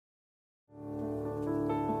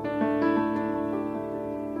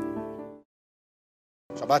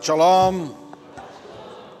Shabbat Shalom.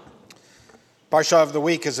 Parsha of the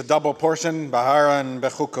week is a double portion, Bahara and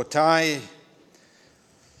Bechukotai.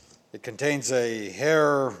 It contains a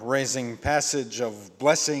hair-raising passage of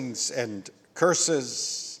blessings and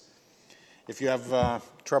curses. If you have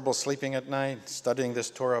trouble sleeping at night, studying this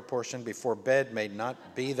Torah portion before bed may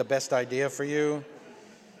not be the best idea for you.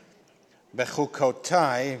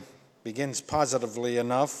 Bechukotai begins positively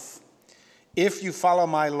enough. If you follow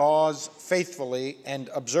my laws faithfully and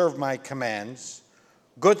observe my commands,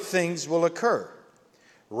 good things will occur.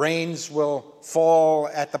 Rains will fall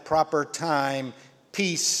at the proper time,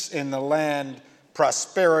 peace in the land,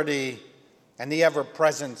 prosperity, and the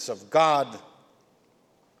ever-presence of God.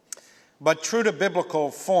 But true to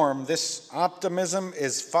biblical form, this optimism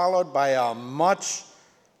is followed by a much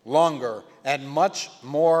longer and much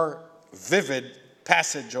more vivid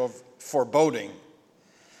passage of foreboding,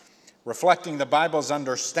 reflecting the Bible's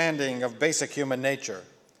understanding of basic human nature,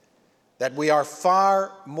 that we are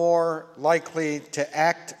far more likely to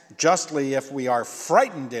act justly if we are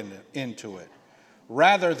frightened into it,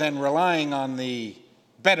 rather than relying on the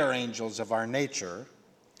better angels of our nature.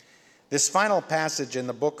 This final passage in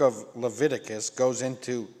the book of Leviticus goes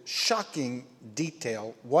into shocking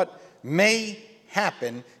detail what may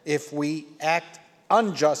happen if we act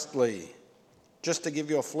unjustly. Just to give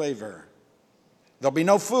you a flavor, there'll be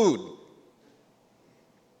no food.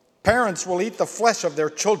 Parents will eat the flesh of their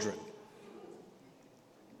children.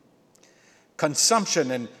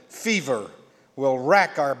 Consumption and fever will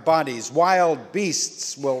rack our bodies. Wild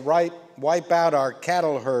beasts will wipe out our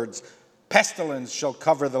cattle herds. Pestilence shall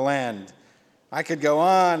cover the land. I could go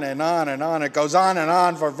on and on and on. It goes on and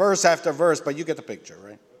on for verse after verse, but you get the picture,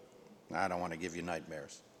 right? I don't want to give you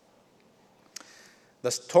nightmares.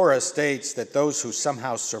 The Torah states that those who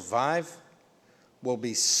somehow survive will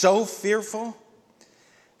be so fearful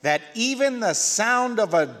that even the sound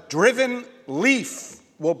of a driven leaf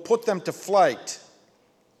will put them to flight.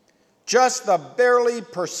 Just the barely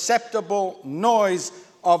perceptible noise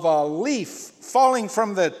of a leaf falling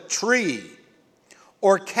from the tree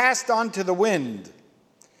or cast onto the wind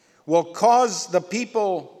will cause the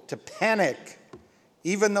people to panic,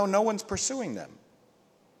 even though no one's pursuing them.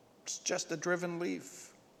 It's just a driven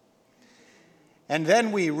leaf. And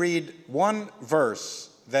then we read one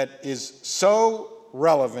verse that is so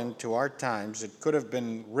relevant to our times, it could have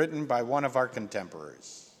been written by one of our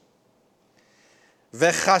contemporaries.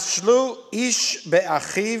 V'chashlu ish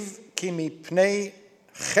be'achiv ki mipnei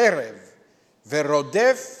cherev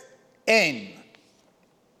verodef ein.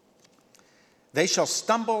 They shall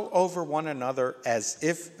stumble over one another as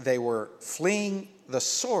if they were fleeing the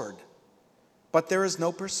sword, but there is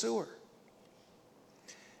no pursuer.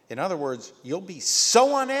 In other words, you'll be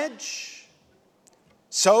so on edge,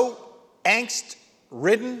 so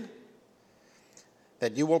angst-ridden,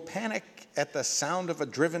 that you will panic at the sound of a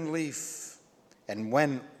driven leaf. And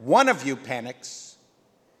when one of you panics,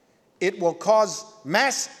 it will cause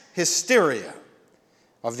mass hysteria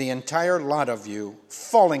of the entire lot of you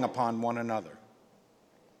falling upon one another.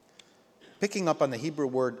 Picking up on the Hebrew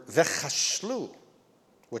word vechashlu,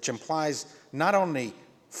 which implies not only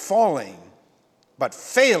falling, but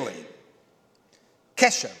failing.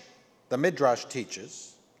 Keshem, the Midrash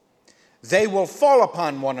teaches, they will fall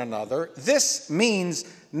upon one another. This means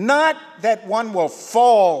not that one will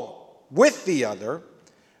fall with the other,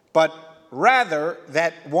 but rather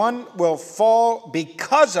that one will fall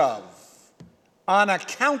because of, on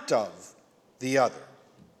account of the other.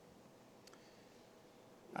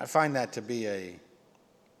 I find that to be a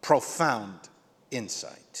profound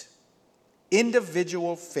insight.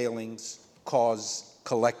 Individual failings cause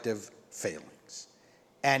collective failings,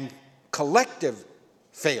 and collective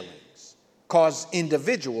failings cause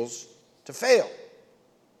individuals to fail.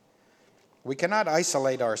 We cannot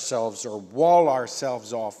isolate ourselves or wall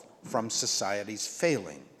ourselves off from society's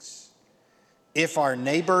failings. If our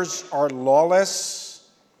neighbors are lawless,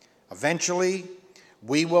 eventually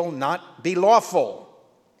we will not be lawful.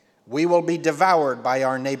 We will be devoured by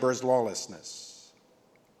our neighbor's lawlessness.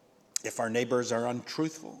 If our neighbors are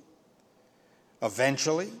untruthful,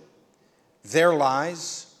 eventually their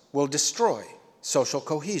lies will destroy social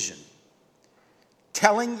cohesion.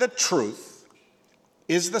 Telling the truth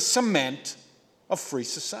is the cement of free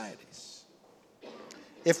societies.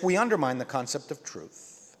 If we undermine the concept of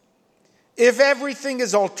truth, if everything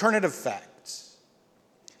is alternative facts,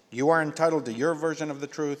 you are entitled to your version of the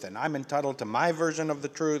truth and I'm entitled to my version of the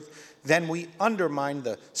truth, then we undermine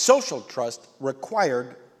the social trust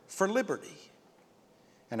required for liberty.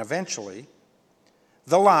 And eventually,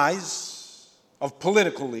 the lies of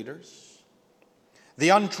political leaders, the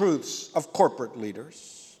untruths of corporate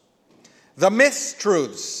leaders, the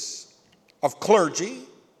mistruths of clergy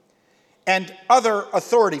and other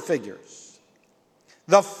authority figures,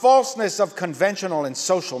 the falseness of conventional and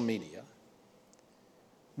social media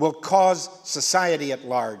will cause society at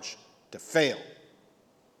large to fail.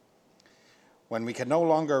 When we can no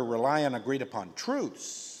longer rely on agreed upon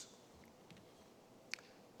truths,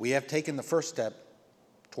 we have taken the first step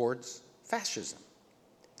towards fascism,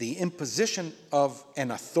 the imposition of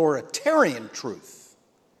an authoritarian truth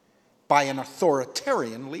by an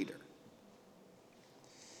authoritarian leader.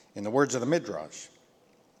 In the words of the Midrash,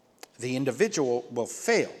 the individual will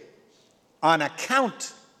fail on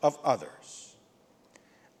account of others.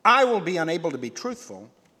 I will be unable to be truthful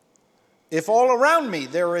if all around me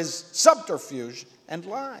there is subterfuge and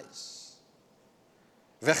lies.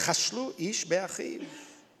 V'chashlu ish be'achiv.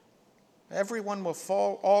 Everyone will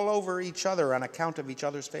fall all over each other on account of each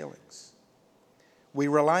other's failings. We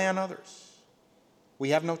rely on others. We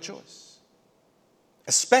have no choice,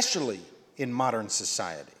 especially in modern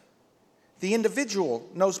society. The individual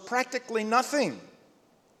knows practically nothing.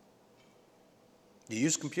 You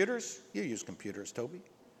use computers? You use computers, Toby.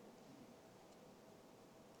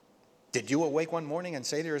 Did you awake one morning and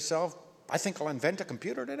say to yourself, I think I'll invent a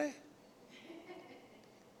computer today?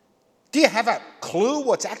 Do you have a clue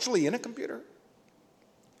what's actually in a computer?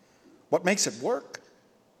 What makes it work?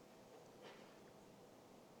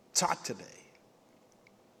 It's hot today.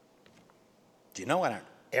 Do you know how an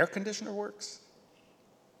air conditioner works?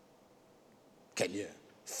 Can you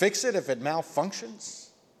fix it if it malfunctions?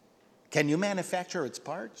 Can you manufacture its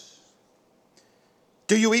parts?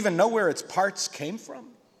 Do you even know where its parts came from?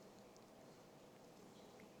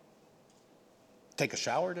 Take a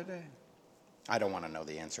shower today? I don't want to know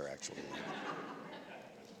the answer, actually.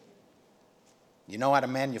 You know how to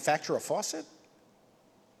manufacture a faucet?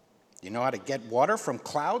 You know how to get water from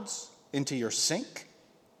clouds into your sink?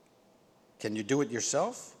 Can you do it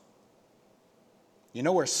yourself? You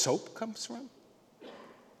know where soap comes from?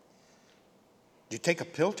 Did you take a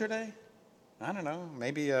pill today? I don't know,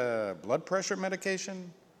 maybe a blood pressure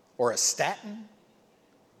medication or a statin?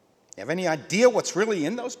 You have any idea what's really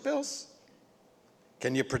in those pills?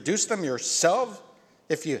 Can you produce them yourself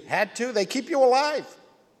if you had to? They keep you alive.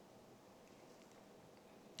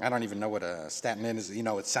 I don't even know what a statin is. You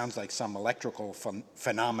know, it sounds like some electrical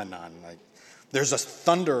phenomenon. Like there's a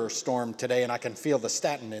thunderstorm today and I can feel the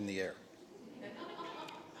statin in the air.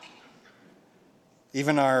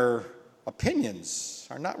 Even our opinions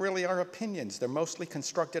are not really our opinions. They're mostly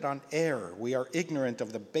constructed on error. We are ignorant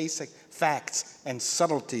of the basic facts and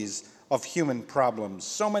subtleties of human problems.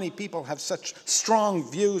 So many people have such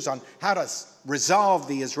strong views on how to resolve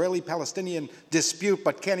the Israeli-Palestinian dispute,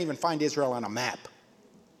 but can't even find Israel on a map.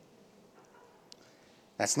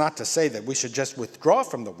 That's not to say that we should just withdraw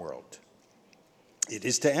from the world. It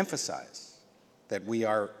is to emphasize that we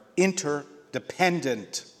are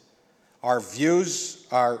interdependent. Our views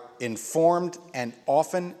are informed and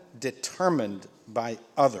often determined by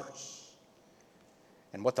others.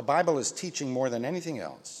 And what the Bible is teaching more than anything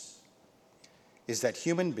else is that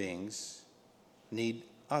human beings need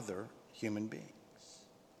other human beings.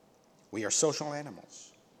 We are social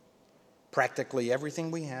animals. Practically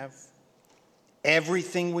everything we have,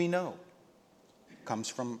 everything we know, comes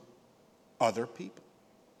from other people.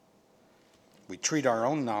 We treat our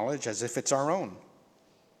own knowledge as if it's our own.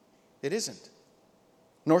 It isn't,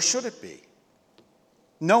 nor should it be.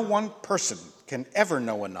 No one person can ever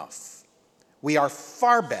know enough. We are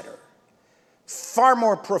far better, far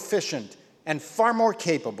more proficient, and far more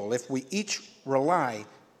capable if we each rely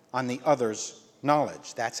on the other's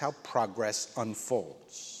knowledge. That's how progress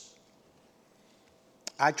unfolds.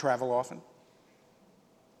 I travel often.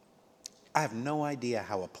 I have no idea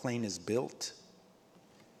how a plane is built,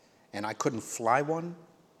 and I couldn't fly one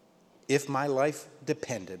if my life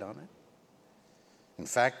depended on it. In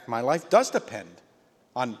fact, my life does depend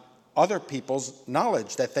on other people's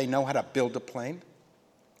knowledge that they know how to build a plane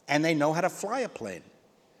and they know how to fly a plane.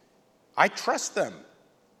 I trust them,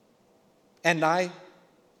 and I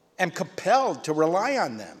am compelled to rely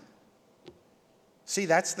on them. See,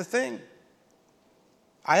 that's the thing.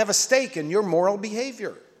 I have a stake in your moral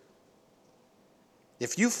behavior.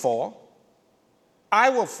 If you fall, I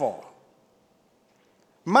will fall.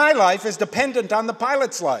 My life is dependent on the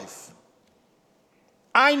pilot's life.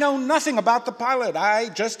 I know nothing about the pilot. I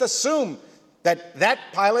just assume that that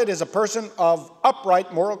pilot is a person of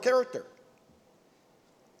upright moral character.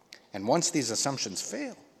 And once these assumptions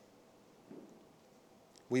fail,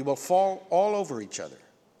 we will fall all over each other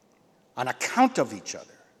on account of each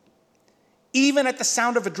other. Even at the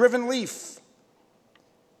sound of a driven leaf,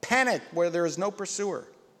 panic where there is no pursuer,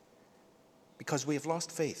 because we have lost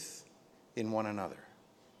faith in one another.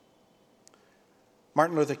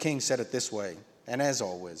 Martin Luther King said it this way, and as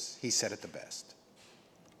always, he said it the best.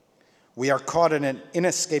 We are caught in an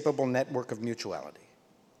inescapable network of mutuality,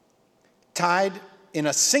 tied in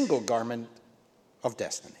a single garment of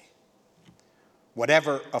destiny.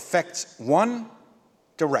 Whatever affects one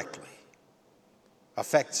directly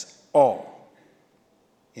affects all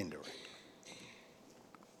indirectly.